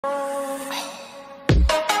Hello,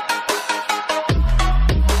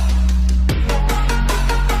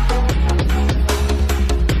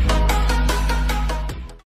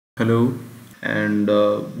 and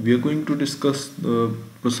we are going to discuss the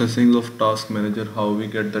processing of task manager, how we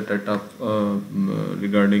get the data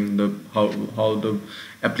regarding the how the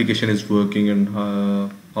application is working and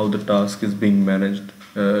how the task is being managed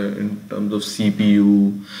in terms of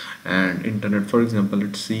CPU and internet. For example,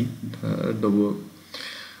 let's see the work.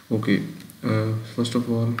 Okay, first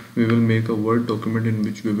of all, we will make a Word document in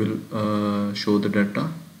which we will show the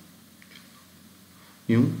data.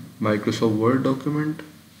 New Microsoft Word document.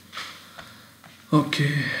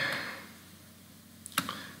 Okay,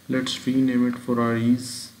 let's rename it for our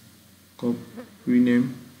ease.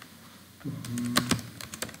 Rename.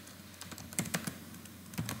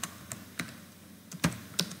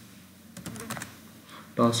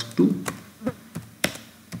 Task 2.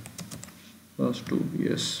 Task 2,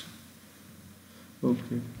 yes.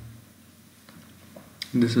 Okay,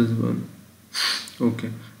 this is one.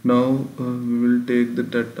 Okay, now we will take the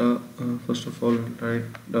data. First of all, write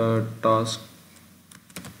the task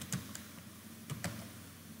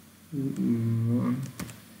 1,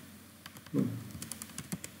 no,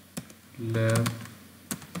 lab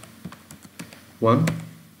 1,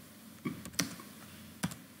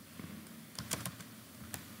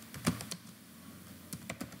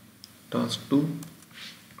 task 2,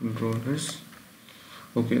 control S.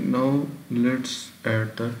 Okay, now let's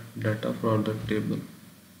add the data for the table.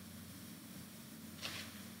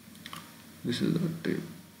 This is the table.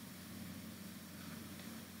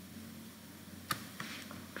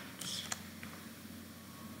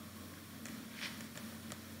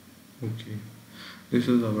 Okay, this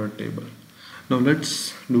is our table. Now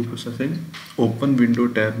let's do processing. Open window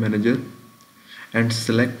tab manager and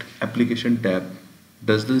select application tab.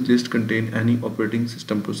 Does this list contain any operating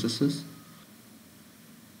system processes?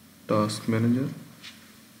 Task manager.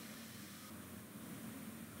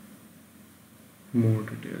 More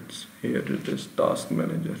details. Here it is, task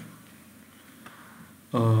manager.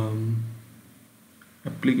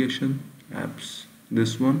 Application apps.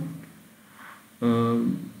 This one.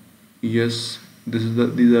 Yes, these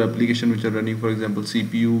are applications which are running, for example,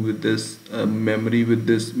 CPU with this memory with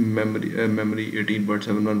this memory 18.7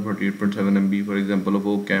 148.7 MB, for example, of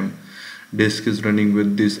OCam. Disk is running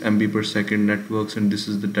with this MB per second networks, and this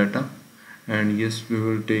is the data. And yes, we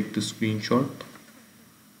will take the screenshot.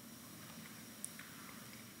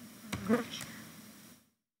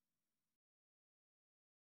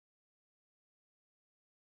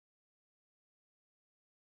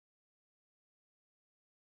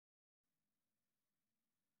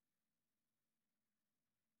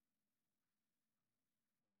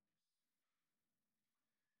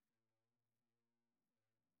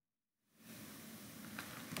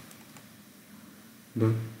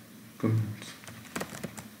 The comments.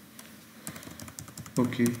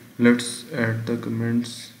 Okay, let's add the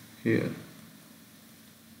comments here.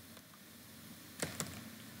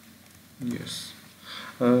 Yes.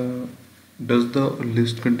 Does the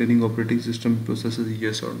list containing operating system processes,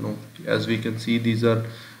 yes or no? As we can see, these are,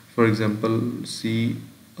 for example, see,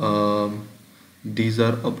 these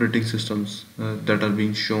are operating systems that are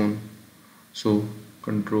being shown. So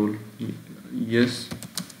control yes.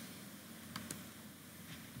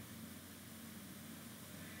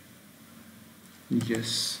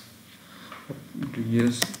 Yes,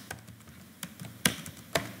 yes,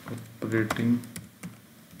 operating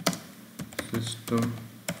system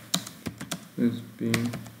is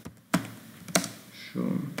being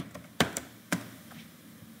shown.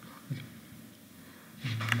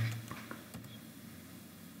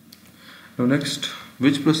 Now next,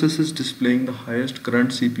 which process is displaying the highest current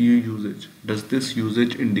CPU usage? Does this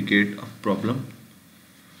usage indicate a problem?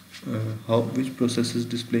 Which process is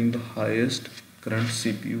displaying the highest current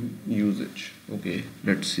CPU usage? Okay,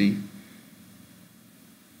 let's see.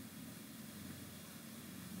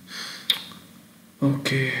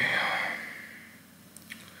 Okay,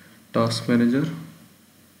 task manager,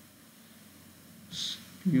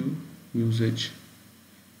 CPU usage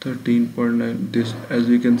 13.9. This, as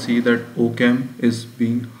we can see, that OCam is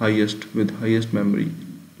being highest with highest memory.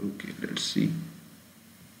 Okay, let's see.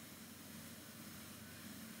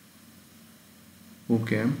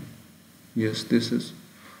 OCam, yes, this is.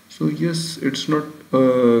 So yes, it's not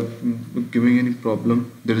giving any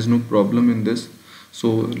problem. There is no problem in this.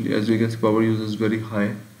 So as we can see, power use is very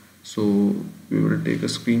high. So we will take a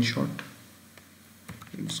screenshot.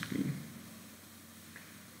 Screen.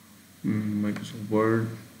 Microsoft Word.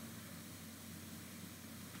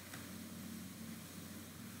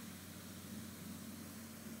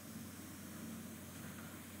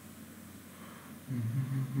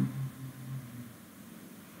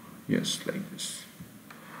 Yes, like this.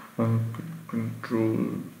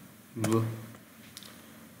 Control v,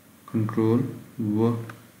 control v,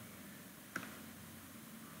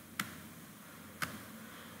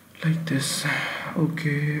 like this.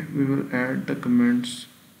 Okay, we will add the comments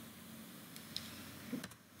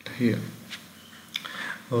here.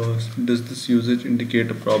 Does this usage indicate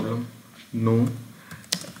a problem? No.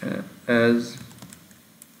 As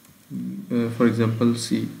for example,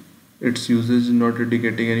 see, its usage is not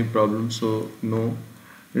indicating any problem, so no.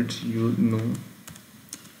 It's no.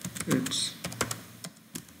 Its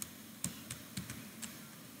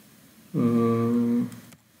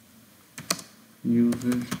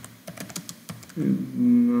usage is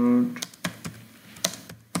not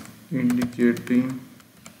indicating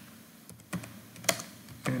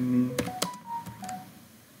any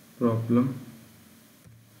problem.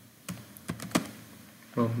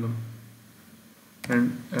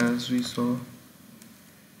 And as we saw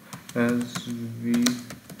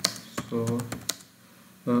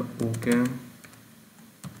OCam,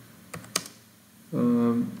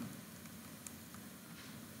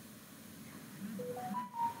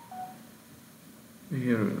 here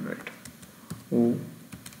we will write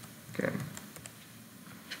OCam,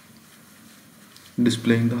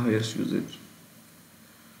 displaying the highest usage.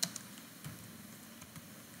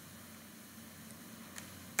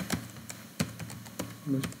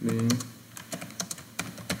 Displaying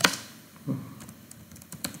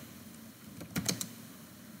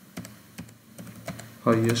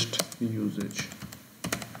highest usage.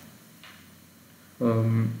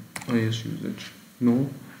 Highest usage. No.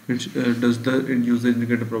 It's does the usage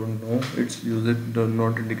indicate a problem? No. Its usage does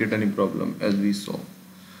not indicate any problem, as we saw.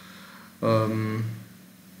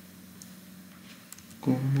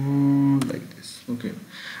 Like this. Okay.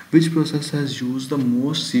 Which process has used the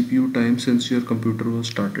most CPU time since your computer was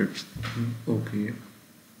started? Okay.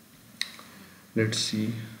 Let's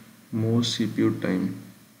see. Most CPU time.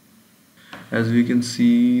 As we can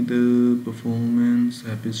see, the performance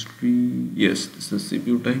app history. Yes, this is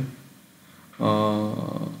CPU time.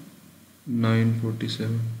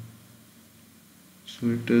 947. So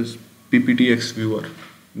it is PPTX viewer,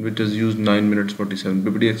 which is used 9 minutes 47.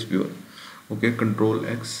 PPTX viewer. Okay, Control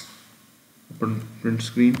X. Open print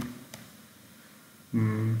screen.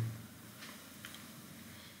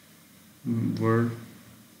 Word.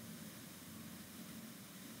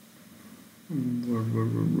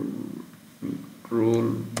 Control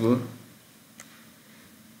V.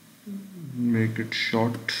 Make it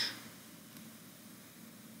short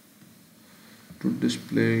to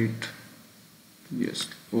display it. Yes.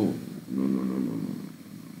 Oh, no.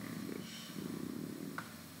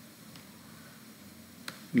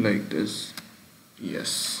 Like this.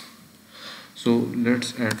 Yes. So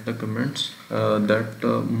let's add the comments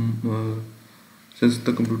since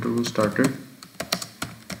the computer was started.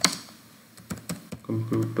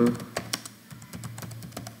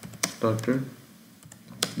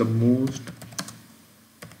 The most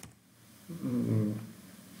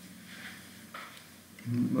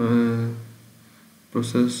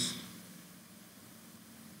process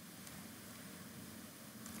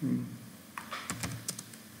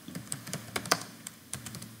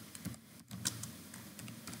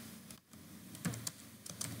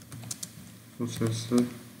processor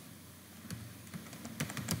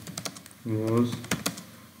was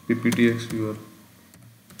PPTX viewer.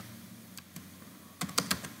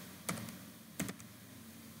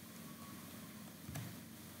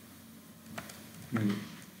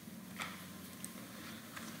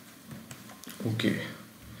 Okay,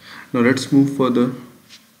 now let's move further.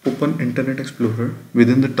 Open Internet Explorer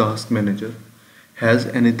within the Task Manager. Has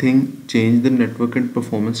anything changed the network and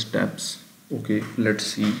performance tabs? Okay, let's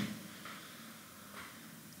see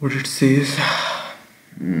what it says.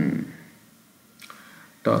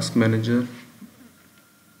 Task Manager,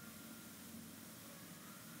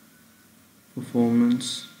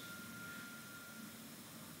 performance,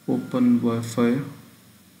 open Wi-Fi,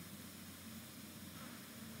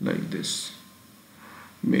 like this.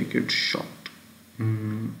 Make it short,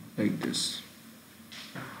 like this.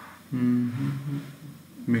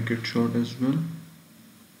 Make it short as well.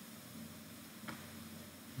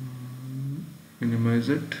 Minimize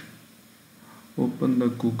it. Open the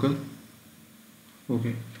Google.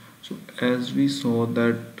 Okay, so as we saw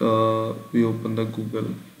that we open the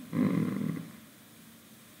Google,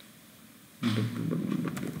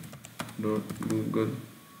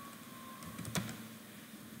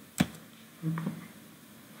 www.google.com.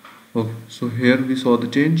 Okay, so here we saw the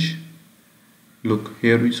change. Look,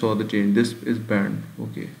 here we saw the change. This is banned.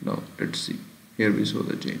 Okay, now let's see. Here we saw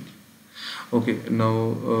the change. Okay,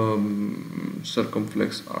 now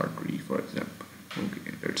circumflex artery, for example.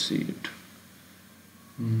 Okay, let's see it.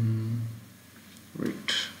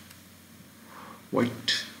 Wait,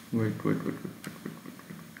 wait,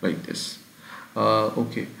 like this.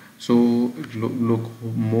 Okay, so look,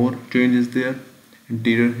 more change is there.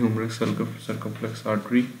 Anterior humerus circumflex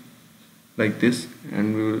artery, like this,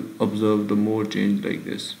 and we will observe the more change like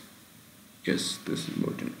this. Yes, this is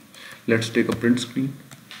more change. Let's take a print screen.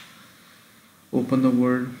 Open the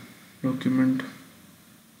Word document.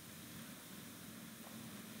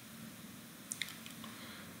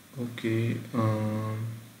 Okay,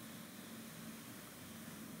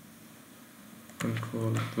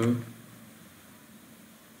 control the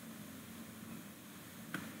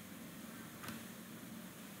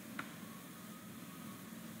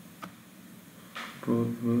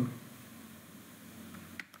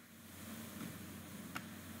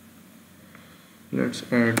let's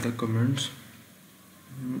add the comments.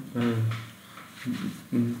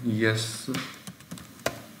 Yes,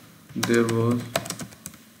 there was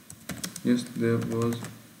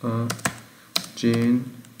a change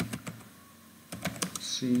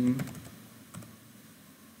seen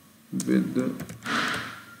with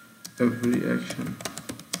every action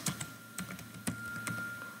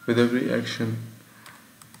with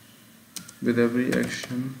every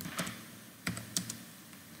action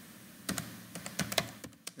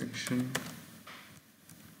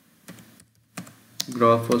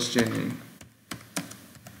graph was changing.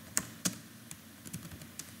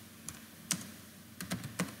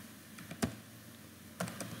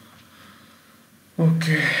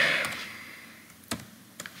 Okay,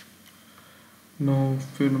 now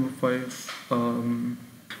field number 5.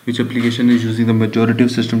 Which application is using the majority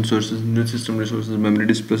of system resources, memory,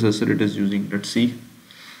 disk, processor it is using? Let's see.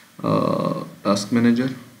 Task manager,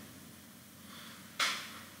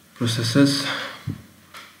 processes,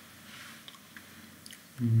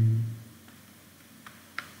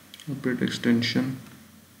 operate extension,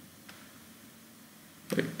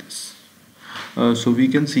 like this. So we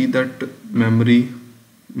can see that memory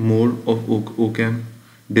more of OCAM,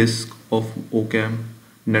 disk of OCAM,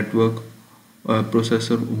 network,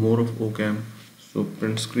 processor more of OCAM. So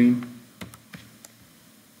print screen,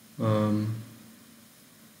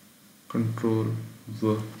 control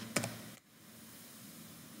V.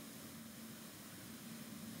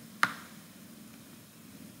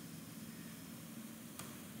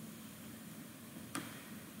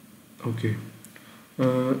 Okay,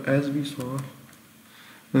 as we saw,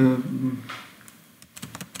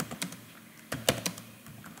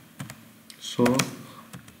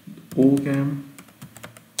 OCAM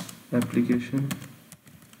application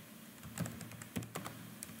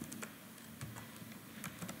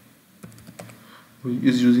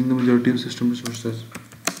is using the majority of system resources.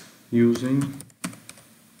 Using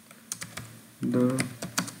the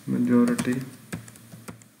majority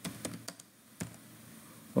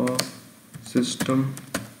of system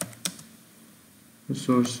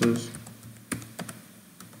resources,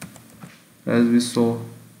 as we saw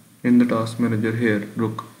in the task manager here.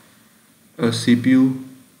 Look, a CPU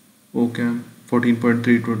OCAM 14.3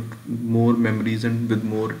 to more memories and with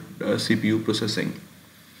more CPU processing.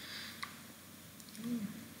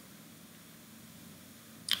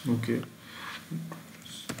 Okay,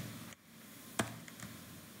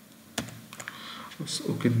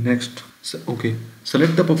 next. Okay,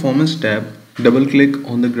 select the performance tab, double click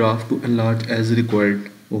on the graph to enlarge as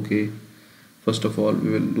required. Okay, first of all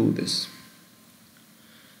we will do this.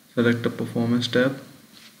 Select the performance tab.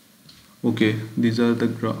 Okay, these are the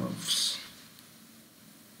graphs.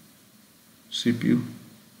 CPU.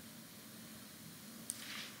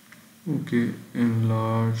 Okay,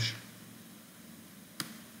 enlarge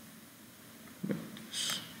like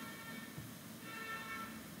this.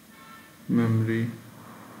 Memory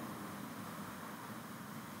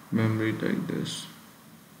like this.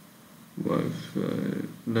 Wi-Fi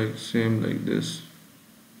like same like this.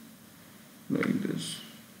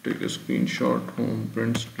 Take a screenshot, home,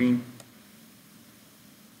 print screen,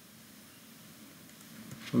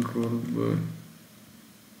 control by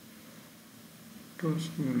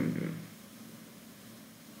task manager.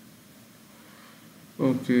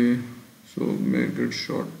 Okay, so make it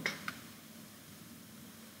short.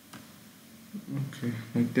 Okay,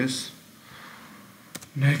 like this.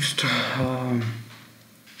 Next,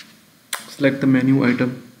 select the menu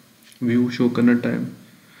item, view, show current time.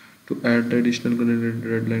 To add the additional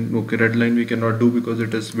red line. Okay, red line we cannot do because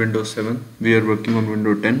it is Windows 7. We are working on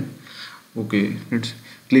Windows 10. Okay, let's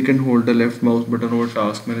click and hold the left mouse button over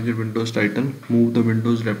task manager Windows title. Move the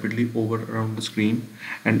windows rapidly over around the screen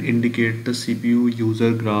and indicate the CPU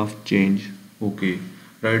user graph change. Okay,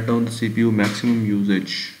 write down the CPU maximum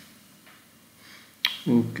usage.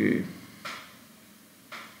 Okay,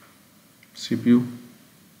 CPU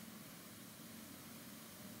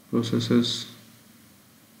processes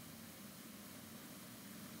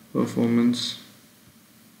performance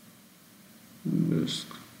disk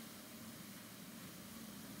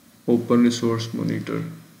open resource monitor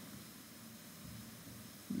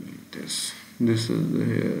like this is the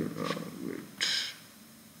here wait,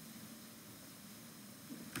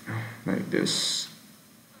 like this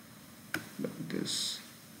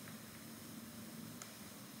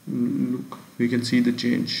look, we can see the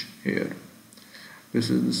change here. This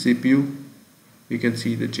is the CPU, we can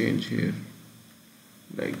see the change here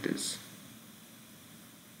like this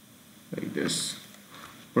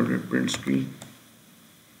print screen.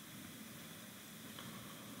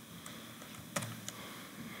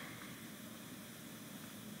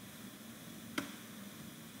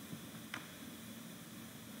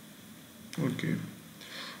 Okay,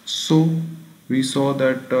 so we saw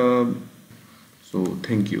that so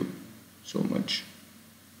thank you so much.